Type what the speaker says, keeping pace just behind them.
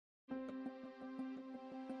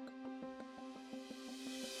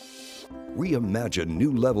Reimagine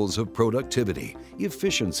new levels of productivity,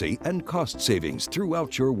 efficiency, and cost savings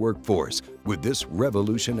throughout your workforce with this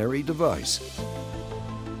revolutionary device.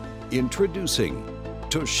 Introducing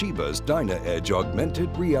Toshiba's dynaEdge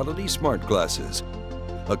Augmented Reality Smart Glasses,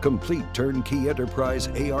 a complete turnkey enterprise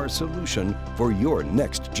AR solution for your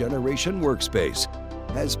next-generation workspace.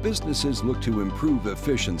 As businesses look to improve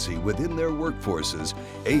efficiency within their workforces,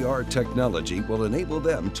 AR technology will enable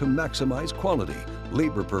them to maximize quality,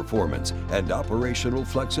 labor performance, and operational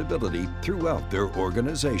flexibility throughout their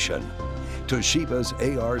organization. Toshiba's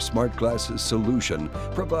AR Smart Glasses solution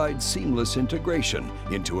provides seamless integration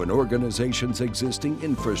into an organization's existing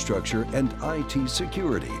infrastructure and IT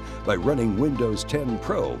security by running Windows 10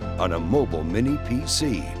 Pro on a mobile mini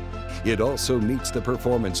PC. It also meets the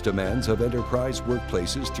performance demands of enterprise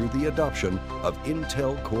workplaces through the adoption of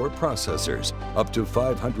Intel Core processors, up to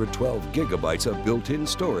 512 gigabytes of built-in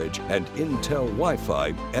storage, and Intel Wi-Fi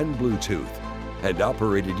and Bluetooth, and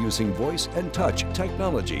operated using voice and touch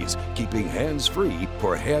technologies, keeping hands-free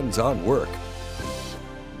for hands-on work.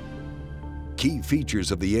 Key features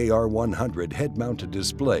of the AR100 head-mounted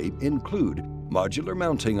display include modular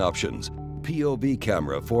mounting options, POV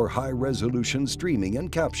camera for high-resolution streaming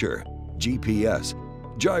and capture, GPS,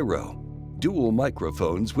 gyro, dual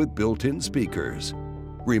microphones with built-in speakers.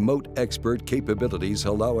 Remote expert capabilities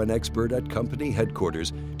allow an expert at company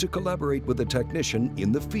headquarters to collaborate with a technician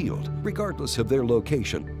in the field, regardless of their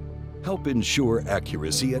location. Help ensure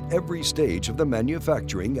accuracy at every stage of the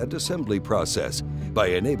manufacturing and assembly process by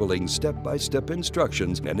enabling step-by-step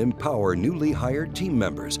instructions, and empower newly hired team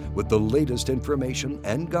members with the latest information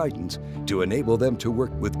and guidance to enable them to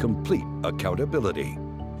work with complete accountability.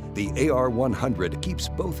 The AR100 keeps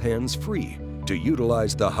both hands free to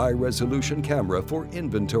utilize the high-resolution camera for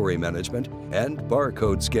inventory management and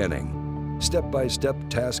barcode scanning. Step-by-step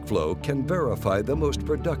task flow can verify the most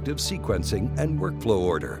productive sequencing and workflow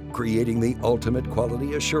order, creating the ultimate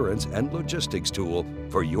quality assurance and logistics tool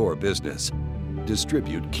for your business.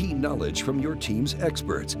 Distribute key knowledge from your team's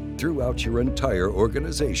experts throughout your entire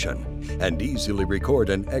organization, and easily record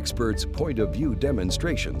an expert's point-of-view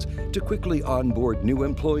demonstrations to quickly onboard new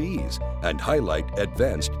employees and highlight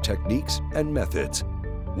advanced techniques and methods.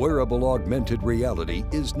 Wearable augmented reality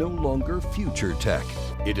is no longer future tech.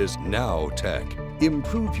 It is now tech.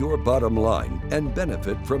 Improve your bottom line and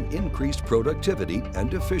benefit from increased productivity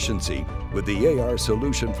and efficiency with the AR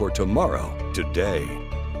solution for tomorrow, today.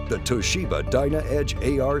 The Toshiba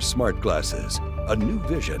dynaEdge AR Smart Glasses, a new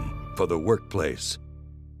vision for the workplace.